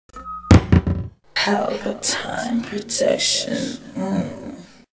Pelpa time protection.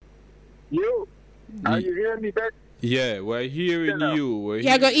 Yo, are you hearing me back? Yeah, we're hearing you.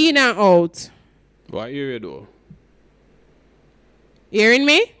 Yeah, go in and out. What area though? Hearing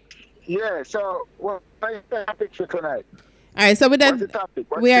me? Yeah, so what's the topic for tonight? Alright, so with that, What's the topic?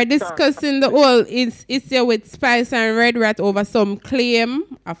 we are discussing the whole issue with Spice and Red Rat over some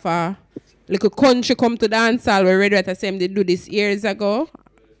claim of a little country come to dance hall where Red Rat has said they do this years ago.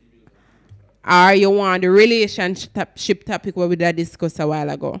 Or you want the relationship topic where we did discuss a while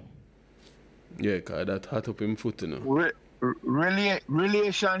ago? Yeah, because that hot up him foot, you know.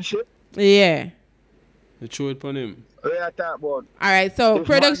 Relationship? You Yeah. throw it upon him. What I talk about? Alright, so If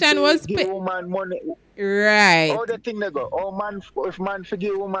production man was... give woman money. Right. How the thing they go? Oh man, if man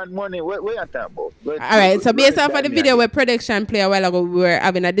forgive woman money, what you talk about? Alright, so based off of the video where production play a while ago, we were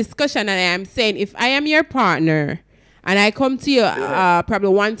having a discussion and I am saying if I am your partner and I come to you probably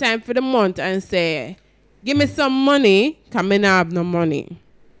one time for the month and say, give me some money, because I don't have no money.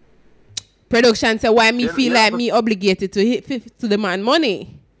 Production say, why me feel like me obligated to the man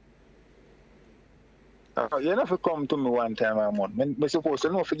money? You never come to me one time a month. I'm supposed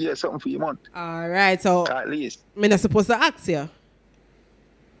to know if you get something for your month. Alright, so at least. I'm not supposed to ask you.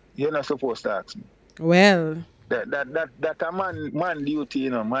 You're not supposed to ask me. Well. That a man duty,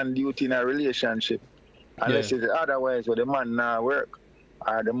 you know, man duty in a relationship. Unless it's otherwise where the man now work.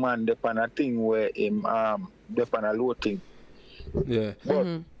 Or the man depend on a thing where him depend on a low thing. Yeah.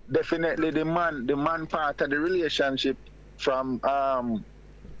 But definitely the man part of the relationship from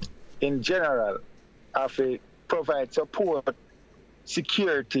in general have to provide support,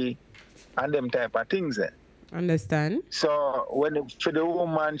 security, and them type of things there. Understand. So when for the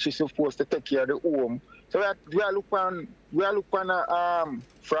woman, she's supposed to take care of the home. So we are looking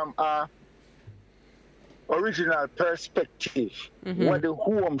from a original perspective what the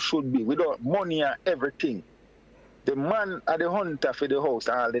home should be without money and everything. The man are the hunter for the house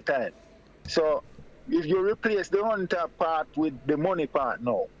all the time. So if you replace the hunter part with the money part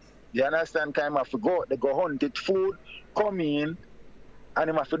now, you understand, kind of have to go, they go hunt it, food, come in, and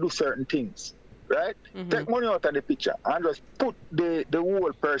they have to do certain things, right? Take money out of the picture and just put the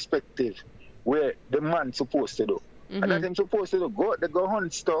whole perspective where the man's supposed to do. And that him supposed to do, they go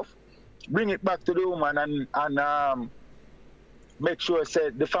hunt stuff, bring it back to the woman and make sure say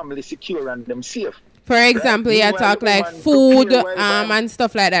the family secure and them safe. For example, you talk like food and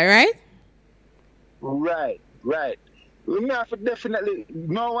stuff like that, right? Right. We have to definitely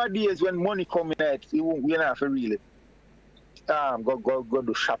nowadays when money coming out, we have to really go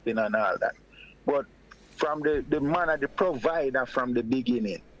do shopping and all that. But from the man the provider from the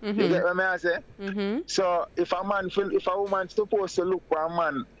beginning. You get what I say? So if a woman's supposed to look for a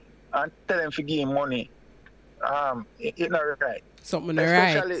man and tell him to give him money, it's not right. Something not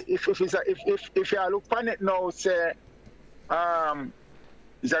right. Especially if you look on it now, say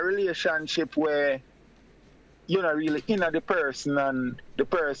it's a relationship where you're not really in the person and the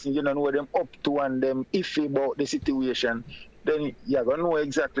person you don't know what them up to and them iffy about the situation, then you're gonna know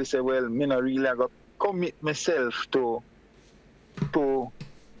exactly say, well, me not really I got commit myself to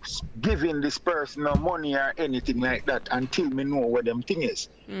giving this person no money or anything like that until me know what them thing is.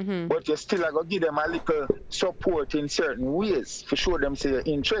 But you still I got give them a little support in certain ways for sure them say you're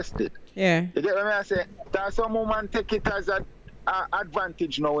interested. Yeah. You get what I say? That some woman take it as an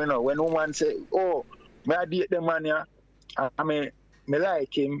advantage now, you know, when woman say, oh, I date the man here, I mean, me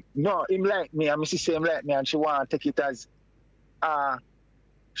like him. No, him like me, and me say him like me, and she want to take it as,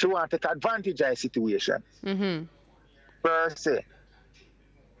 she want to take advantage of the situation. Per se.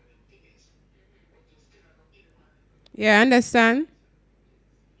 Yeah, I understand.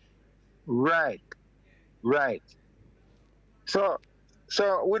 Right. So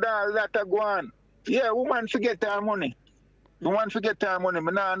with all that go on, yeah, woman forget her money. Woman forget her money,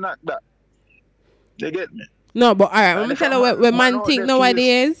 but now not that. They get me? No, but alright, let me tell you what man think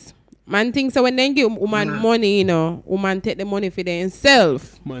nowadays. Man thinks so when they give woman money, you know, woman take the money for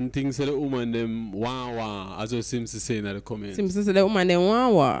themselves. Man thinks that the woman them wah as it seems to say in the comments. Seems to say the woman them wah.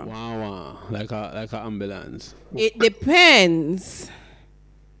 Wah, like a ambulance. It depends.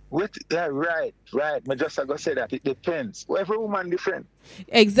 Yeah, right. I just I go say that it depends. Every woman different.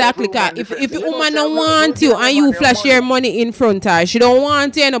 Exactly, cause if the woman don't want you and you flash your money in front of her, she don't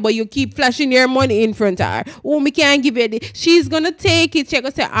want you, but you keep flashing your money in front of her. Oh, me can't give you she's gonna take it. She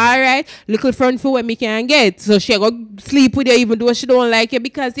gonna say, all right, little front for what me can get. So she gonna sleep with you even though she don't like you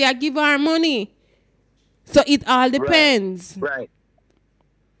because you give her money. So it all depends.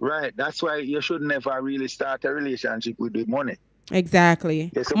 Right. That's why you should never really start a relationship with the money.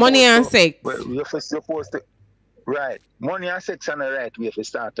 Exactly. Money and sex. But you're supposed to. Right. Money and sex are the right way to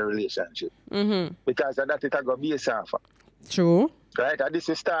start a relationship. Because of that it a go base off. True. Right? And this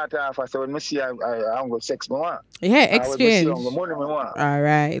will start off so when I see I go sex me want. Yeah, When I see exchange. I money me want. All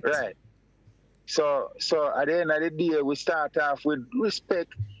right. Right. So at the end of the day we start off with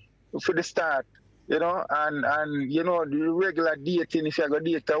respect for the start. You know, and you know, the regular dating, if you go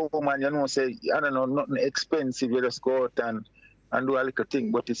date a woman, you know, say, I don't know, nothing expensive, you just go out and do a little thing,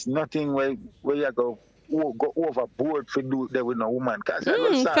 but it's nothing where you go overboard for do that with no woman.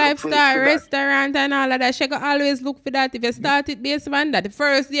 5-star restaurant and all of that, she can always look for that. If you start it based on that, the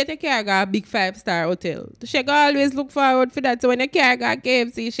first date you can't go a big 5-star hotel. She can always look forward for that. So when you can't go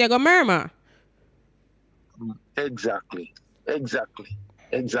KFC, she go murmur. Exactly.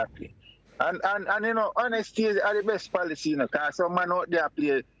 And you know, honesty is the best policy, you know, because some man out there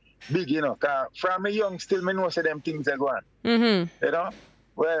play big, you know, because from a young still, me know say them things are going. You know,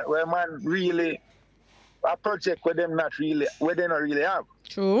 where man really, a project where them not really, where they not really have.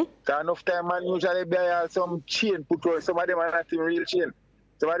 True. Because enough time man usually buy some chain put on, some of them are not even real chain.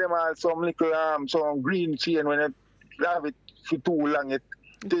 Some of them are some little, some green chain when you have it for too long, it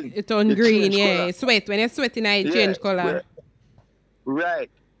turn green, yeah. Sweat, when you're sweating, it change color. Right.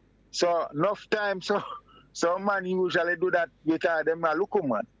 So enough time, so man usually do that because them are look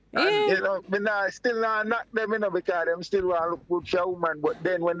man. And you know, me still not knock them, you know, because them still want to look good for a woman. But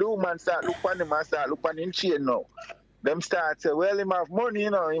then when the woman start look on them and start look on him chain now, them start say, well, him have money, you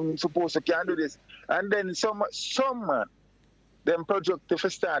know, him supposed to can do this. And then some man, them project to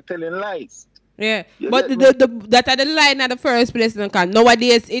start telling lies. Yeah, but that are the line at the first place. Because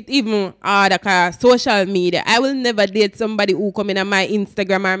nowadays, it even the social media. I will never date somebody who come in on my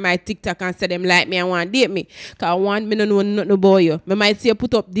Instagram or my TikTok and say them like me and want to date me. Because I want me to know nothing about you. I might see you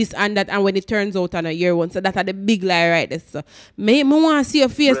put up this and that, and when it turns out on a year one. So that are the big lie right there. So me want to see your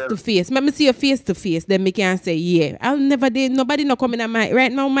face to face. Let me see your face to face. Then me can say, yeah, I'll never date nobody no come in on my,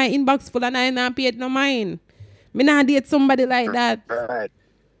 right now my inbox full and I not paid no mind. Me not date somebody like that. Right.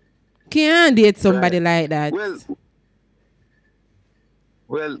 Can't date somebody like that.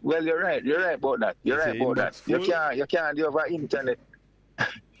 Well, you're right. You're right about that. You can't do over internet.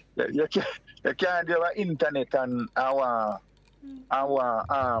 you can't do over internet and our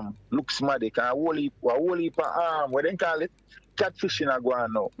looks smart. A whole heap what they call it? Catfishing are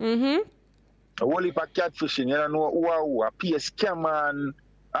going now. A whole heap of catfishing. You don't know who a PS scammer and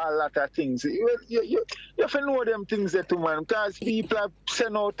all that of things. You have to know them things there too, man. Because people have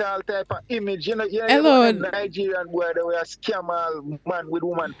sent out all type of image. You know, Nigerian boy, they were a scammer man with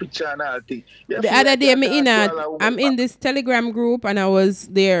woman picture and all things. The other day, I'm in this Telegram group and I was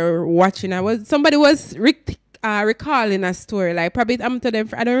there watching. Somebody was recalling a story. Like probably I'm to them.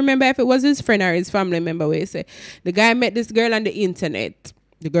 I don't remember if it was his friend or his family member. Where he say the guy met this girl on the internet.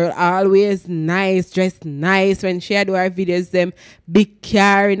 The girl always nice, dressed nice. When she had her videos, them big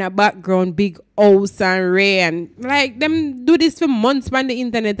car in the background, big house and rain. Like them do this for months on the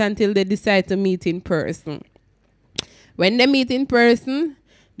internet until they decide to meet in person. When they meet in person,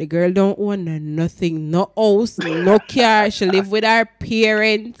 the girl don't own nothing, no house, no car. She live with her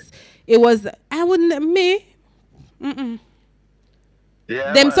parents. It was, I wouldn't, me.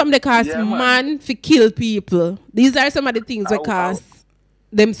 Yeah, them some they cause man for kill people. These are some of the things that cause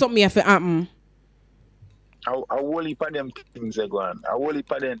them something have to happen. A whole heap of them things are going. A whole heap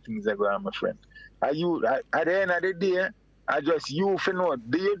of them things are going, my friend. At the end of the day, I just you for know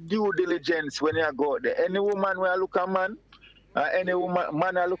do your due diligence when you go there. Any woman where I look a man, any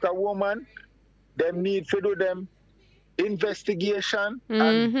man I look a woman, them need to do them investigation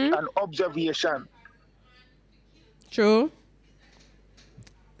and observation. True.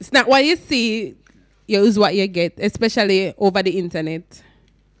 It's not what you see, you use what you get, especially over the internet.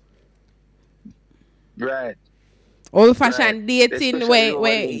 Right. Old-fashioned dating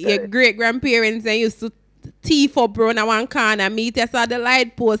where your great-grandparents used to teeth up around one corner, meet us at the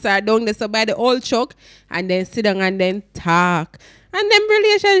light post or down there so by the old truck and then sit down and then talk. And them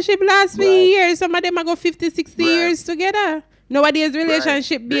relationship last for years. Some of them are go 50, 60 years together. Nowadays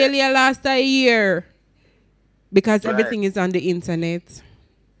relationship barely last a year. Because everything is on the internet.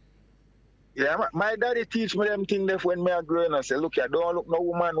 Yeah, my daddy teach me them things when me a growing up. Say, look, you don't look no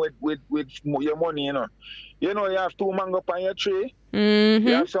woman with your money, you know. You know, you have 2 mango on your tree.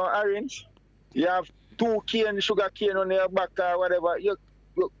 You have some orange. You have 2 sugar cane on your back or whatever. You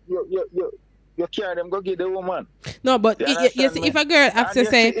carry them, go get the woman. No, but you see, if a girl asks to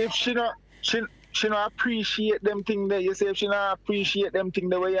say... If she not appreciate them things there, you say if she not appreciate them things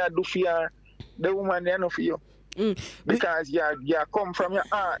the way you do for her, the woman, they are not for you. Because you come from your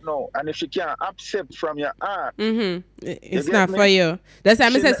heart now, and if you can't accept from your heart, it's not for you. That's why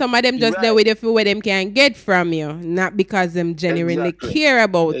I say some of them just there with you for where them can get from you, not because them genuinely care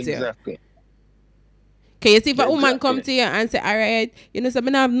about you. Exactly. Okay, you see if a woman come to you and say, all right, you know, so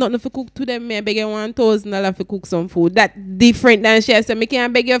I have nothing to cook to them, I beg you $1,000 to cook some food. That different than she say, I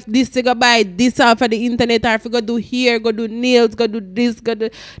can't beg you this to go buy this off of the internet, or if you go do hair, go do nails, go do this, go do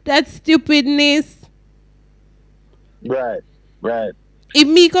that stupidness. Right. If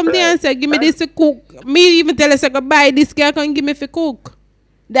me come there and say, give me this to cook, me even tell us I go buy this, girl can give me for cook.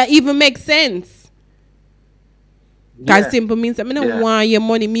 That even makes sense. Because simple means I don't want your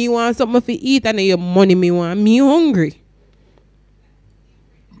money, me want something to eat, and your money me want me hungry.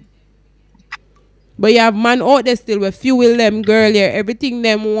 But you have man out there still with fuel them girl here, everything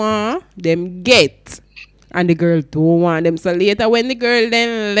them want, them get. And the girl don't want them. So later when the girl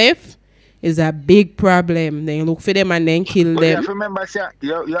then left, is a big problem. Then you look for them and then kill them. You have to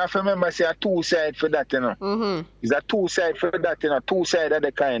remember, say a two side for that, you know. It's a two side for that, you know. Two side of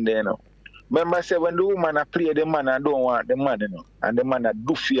the kind, you know. Remember, say when the woman a play the man and don't want the man, you know, and the man a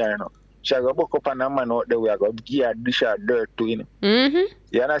do fear, you know. She go buck up on a man out there, we go give her dish her dirt to, you know.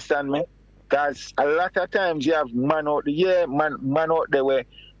 You understand me? Because a lot of times you have man out there, man out there where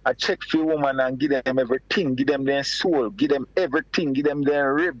I check for woman and give them everything, give them their soul, give them everything, give them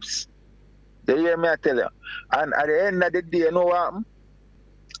their ribs. You hear me, I tell you. And at the end of the day, you know what happened?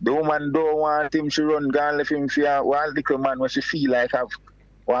 The woman don't want him to run, go and leave him for one little man when she feel like have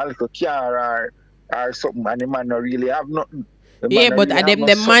one little car or something, and the man don't really have nothing. Yeah, but at them,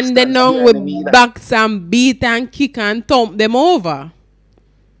 the man they know with box and beat and kick and thump them over.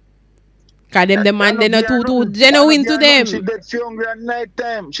 Because them the man they not too genuine to them. She dead for hungry at night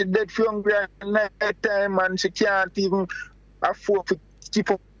time. And she can't even afford to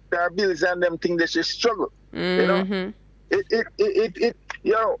keep up her bills and them things that she struggle. You know?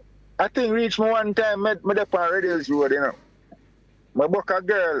 Yo, I think reach me one time, me up on Red Hills Road, you know. My book a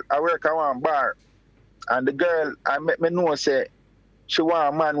girl, I work at one bar. And the girl, I make me know, say, she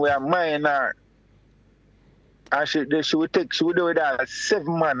want a man with a minor. And she would do it all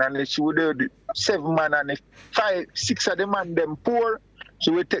 7 man, and she would do 7 man, and if 5, 6 of the man them poor,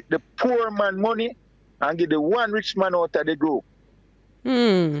 she would take the poor man money and give the one rich man out of the group.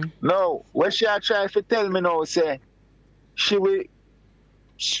 Now, what she try to tell me now, say, she will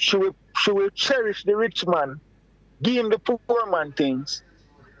cherish the rich man, give him the poor man things.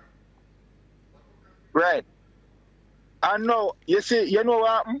 Right. And now, you see, you know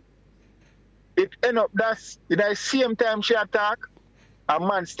what happened? It end up that's in the same time she attack, a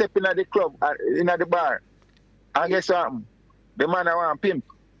man step in at the club, in at the bar. And guess what happened? The man I want pimp.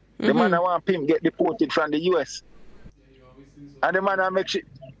 The man I want pimp get deported from the US. And the man I make shit.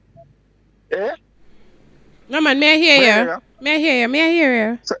 Eh? No man, may I hear you? May I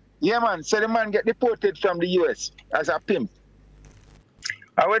hear you? So, yeah man, so the man get deported from the US as a pimp.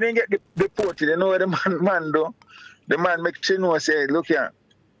 And when they get deported, you know what the man do? The man make she know, say, look here.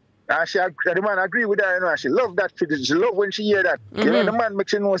 And the man agree with her, you know, she love that. She love when she hear that. You know, the man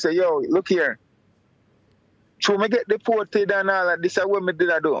makes you know, say, yo, look here. So me get deported and all that, this is what me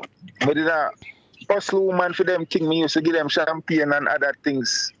did I do. Me did a hustle woman for them thing. Me used to give them champagne and other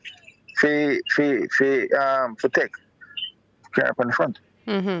things for tech. Okay, up on the front.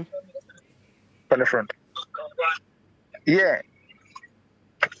 On the front. Yeah.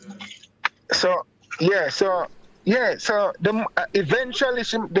 So eventually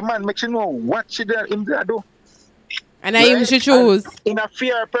the man makes you know what she did him do. And I even should choose. And in a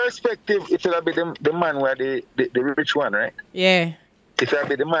fair perspective, it will be the man where the rich one, right? Yeah. It will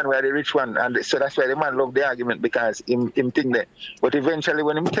be the man where the rich one, and so that's why the man love the argument, because him think that. But eventually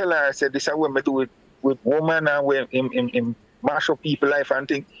when him tell her, I said this is what me do with woman and when him mash up people life and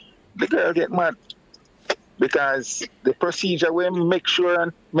thing, the girl get mad. Because the procedure we make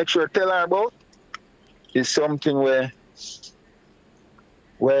sure tell her about is something where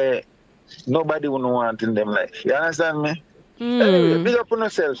nobody would want in them life. You understand me? Anyway, big up on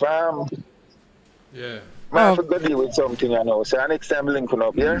yourself. Yeah. I have to go deal with something, I know. So next time link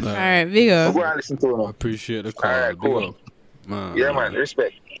up, yeah? All right, big up. Go and listen to him. I appreciate the call. All right, cool. Big up. Man, yeah, man.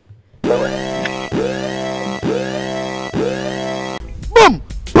 Respect. Bye-bye. Boom!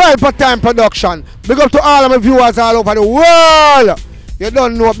 Pelpa Time Production. Big up to all of my viewers all over the world. You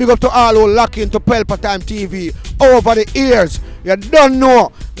don't know. Big up to all who lock into Pelpa Time TV over the years. You don't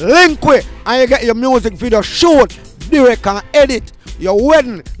know. Link with and you get your music video shoot, direct and edit. Your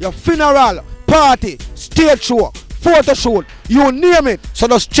wedding, your funeral, party, stage show, photo shoot, you name it. So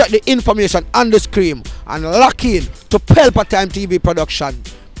just check the information on the screen and lock in to Pelpa Time TV Production.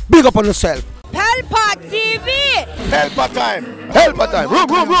 Big up on yourself. Pelpa TV. TV. Pelpa time. Pelpa time. Room.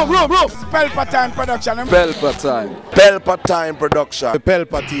 Pelpa time production. Pelpa time. Pelpa time production.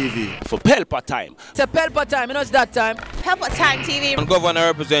 Pelpa TV. For Pelpa time. It's a Pelpa time, you know it's that time. Pelpa time TV. I'm governor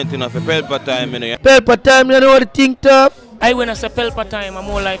representing of a Pelpa time, you know. Pelpa time, you know what the thing tough? I when I say Pelpa time, I'm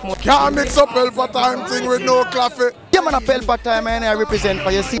more like more. Can't mix up Pelpa time thing with no coffee. Yeah, man, a Pelpa time, and I represent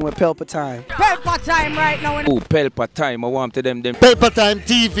for you. See, With Pelpa time. Pelpa time right now. Oh, Pelpa time, I want to them. Pelpa time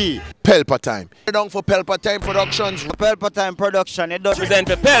TV. Pelpa time. Down for Pelpa time productions. Pelpa time production. It does Represent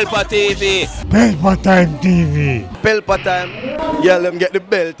for Pelpa TV. Pelpa time TV. Pelpa time. Yeah, let them get the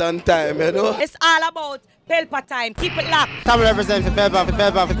belt on time, you know. It's all about Pelpa time. Keep it locked. Come represent for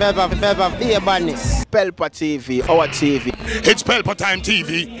Pelpa, be a badness. Pelpa TV, our TV. It's Pelpa time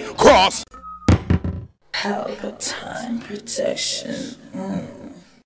TV. Cross. Pelpa time protection.